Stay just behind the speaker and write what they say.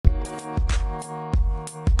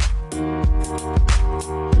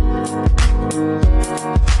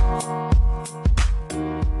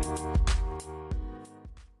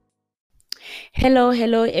Hello,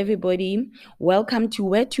 everybody. Welcome to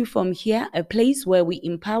Where to From Here, a place where we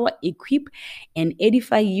empower, equip, and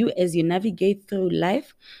edify you as you navigate through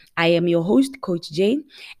life. I am your host, Coach Jay,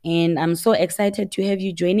 and I'm so excited to have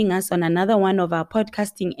you joining us on another one of our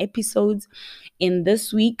podcasting episodes in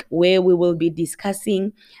this week, where we will be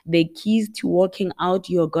discussing the keys to working out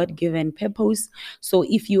your God given purpose. So,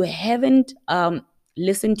 if you haven't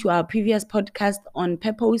listened to our previous podcast on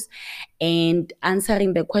purpose and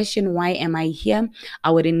answering the question, why am I here?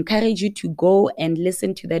 I would encourage you to go and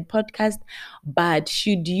listen to that podcast. But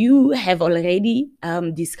should you have already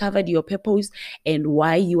discovered your purpose and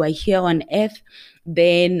why you are here on earth,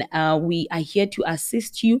 then we are here to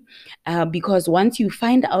assist you, because once you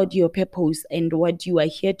find out your purpose and what you are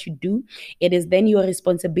here to do, it is then your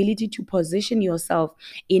responsibility to position yourself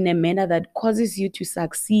in a manner that causes you to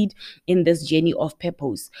succeed in this journey of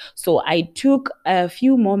purpose. So I took a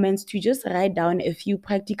few moments to just write down a few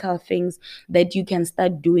practical things that you can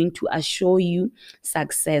start doing to assure you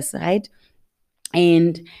success, right?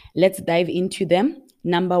 And let's dive into them.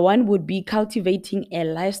 Number one would be cultivating a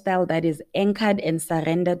lifestyle that is anchored and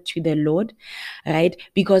surrendered to the Lord, right?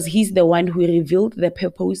 Because He's the one who revealed the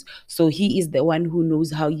purpose. So He is the one who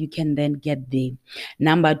knows how you can then get there.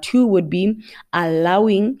 Number two would be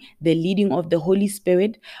allowing the leading of the Holy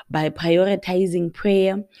Spirit by prioritizing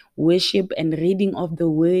prayer, worship, and reading of the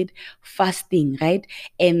word, fasting, right?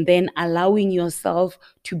 And then allowing yourself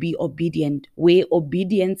to be obedient, where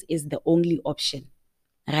obedience is the only option.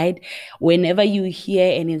 Right? Whenever you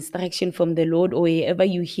hear an instruction from the Lord, or wherever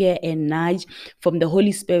you hear a nudge from the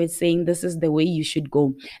Holy Spirit saying this is the way you should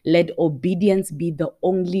go, let obedience be the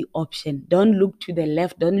only option. Don't look to the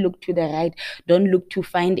left, don't look to the right, don't look to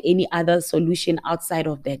find any other solution outside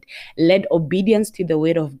of that. Let obedience to the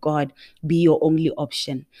word of God be your only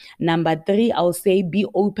option. Number three, I'll say be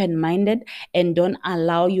open-minded and don't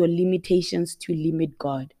allow your limitations to limit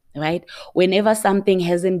God. Right? Whenever something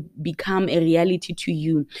hasn't become a reality to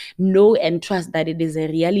you, know and trust that it is a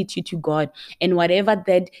reality to God. And whatever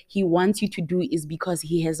that He wants you to do is because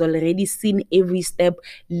He has already seen every step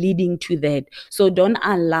leading to that. So don't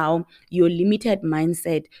allow your limited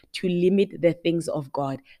mindset to limit the things of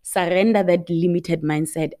God. Surrender that limited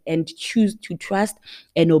mindset and choose to trust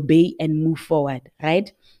and obey and move forward,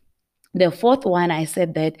 right? The fourth one, I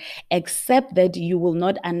said that accept that you will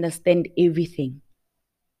not understand everything.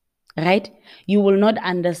 Right? You will not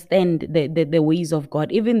understand the ways of God.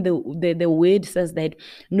 Even the word says that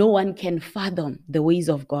no one can fathom the ways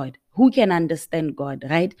of God. Who can understand God,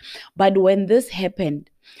 right? But when this happened,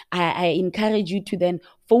 I encourage you to then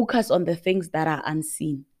focus on the things that are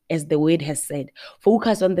unseen, as the word has said.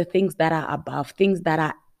 Focus on the things that are above, things that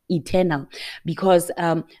are eternal, because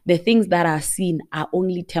the things that are seen are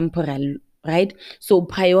only temporal, right? So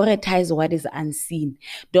prioritize what is unseen.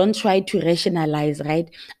 Don't try to rationalize, right?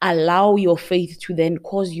 Allow your faith to then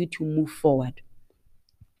cause you to move forward.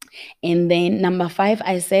 And then number five,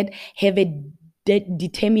 I said, have a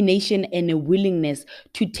determination and a willingness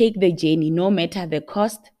to take the journey, no matter the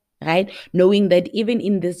cost, right? Knowing that even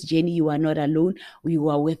in this journey, you are not alone, you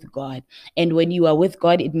are with God. And when you are with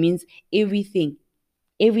God, it means everything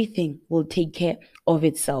will take care of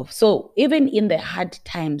itself. So even in the hard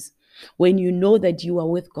times, when you know that you are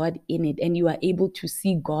with God in it and you are able to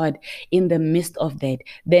see God in the midst of that,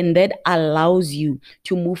 then that allows you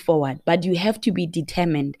to move forward. But you have to be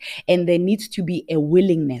determined, and there needs to be a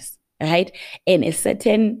willingness, right? And a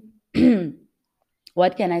certain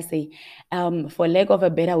what can I say? For lack of a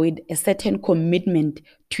better word, a certain commitment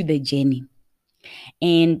to the journey.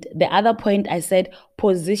 And the other point, I said,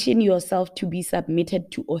 position yourself to be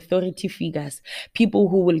submitted to authority figures, people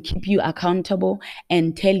who will keep you accountable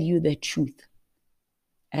and tell you the truth.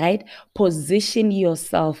 Right? Position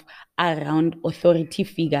yourself around authority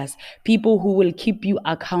figures, people who will keep you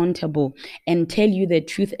accountable and tell you the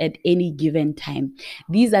truth at any given time.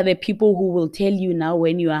 These are the people who will tell you now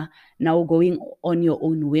when you are now going on your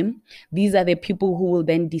own whim. These are the people who will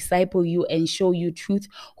then disciple you and show you truth,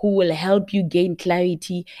 who will help you gain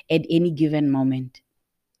clarity at any given moment.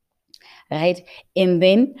 Right? And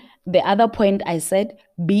then the other point, I said,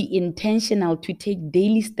 be intentional to take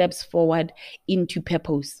daily steps forward into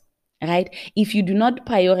purpose. Right? If you do not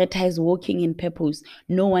prioritize walking in purpose,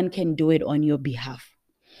 no one can do it on your behalf.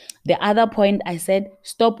 The other point, I said,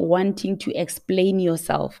 stop wanting to explain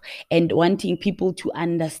yourself and wanting people to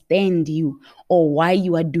understand you or why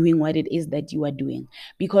you are doing what it is that you are doing.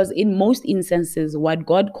 Because in most instances, what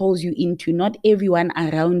God calls you into, not everyone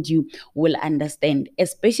around you will understand,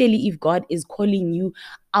 especially if God is calling you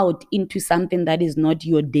out into something that is not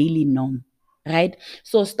your daily norm. right?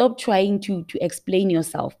 So stop trying to explain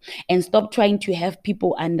yourself, and stop trying to have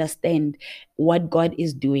people understand what God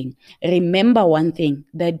is doing. Remember one thing,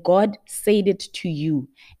 that God said it to you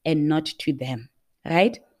and not to them,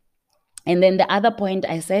 right? And then the other point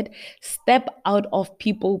I said, step out of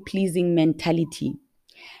people pleasing mentality.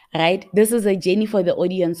 Right? This is a journey for the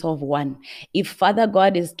audience of one. If Father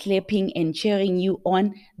God is clapping and cheering you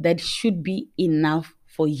on, that should be enough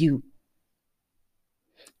for you.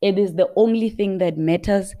 It is the only thing that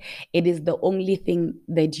matters. It is the only thing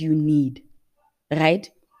that you need, right?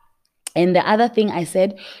 And the other thing I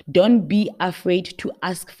said, don't be afraid to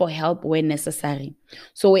ask for help when necessary.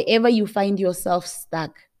 So wherever you find yourself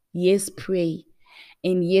stuck, yes, pray.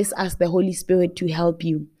 And yes, ask the Holy Spirit to help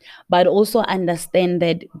you. But also understand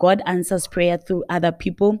that God answers prayer through other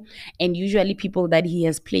people, and usually people that He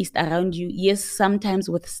has placed around you. Yes, sometimes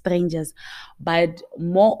with strangers, but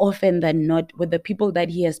more often than not with the people that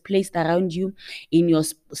He has placed around you in your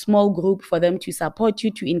small group, for them to support you,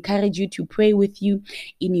 to encourage you, to pray with you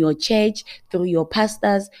in your church, through your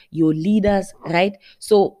pastors, your leaders, right?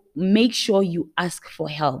 So make sure you ask for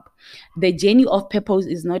help. The journey of purpose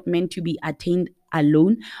is not meant to be attained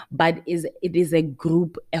alone, but it is a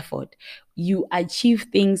group effort. You achieve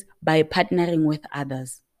things by partnering with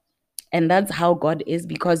others. And that's how God is,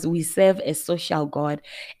 because we serve a social God,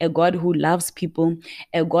 a God who loves people,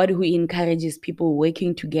 a God who encourages people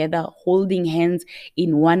working together, holding hands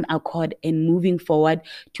in one accord, and moving forward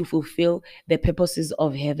to fulfill the purposes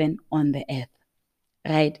of heaven on the earth.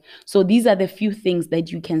 Right? So these are the few things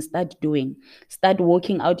that you can start doing. Start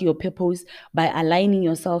working out your purpose by aligning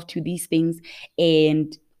yourself to these things,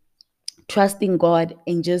 and trusting God,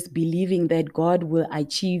 and just believing that God will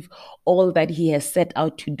achieve all that He has set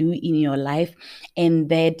out to do in your life, and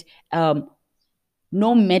that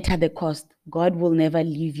no matter the cost, God will never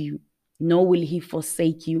leave you, nor will He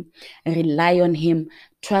forsake you. Rely on Him,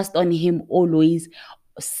 trust on Him always.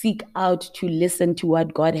 Seek out to listen to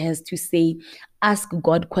what God has to say. Ask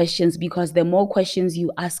God questions, because the more questions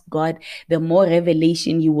you ask God, the more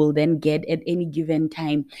revelation you will then get at any given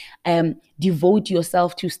time. Devote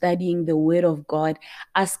yourself to studying the Word of God,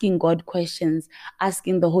 asking God questions,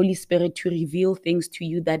 asking the Holy Spirit to reveal things to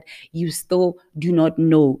you that you still do not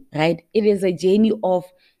know, right? It is a journey of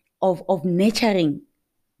nurturing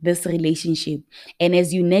this relationship. And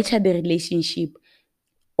as you nurture the relationship,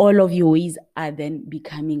 all of your ways are then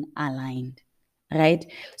becoming aligned, right?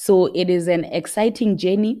 So it is an exciting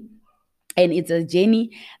journey, and it's a journey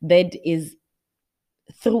that is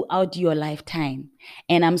throughout your lifetime.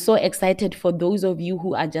 And I'm so excited for those of you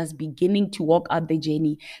who are just beginning to walk out the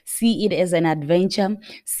journey. See it as an adventure,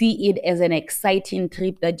 see it as an exciting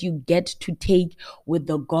trip that you get to take with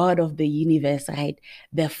the God of the universe, right?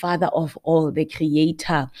 The Father of all, the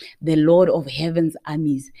Creator, the Lord of heaven's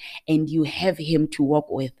armies, and you have Him to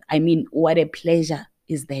walk with. I mean, what a pleasure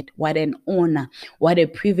is that? What an honor, what a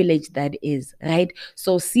privilege that is, right?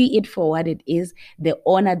 So see it for what it is, the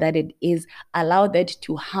honor that it is. Allow that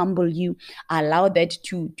to humble you, allow that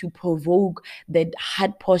to provoke that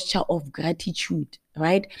heart posture of gratitude,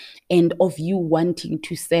 right? And of you wanting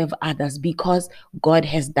to serve others, because God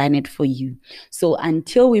has done it for you. So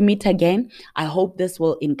until we meet again, I hope this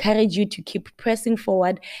will encourage you to keep pressing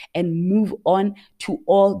forward and move on to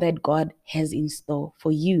all that God has in store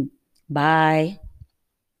for you. Bye.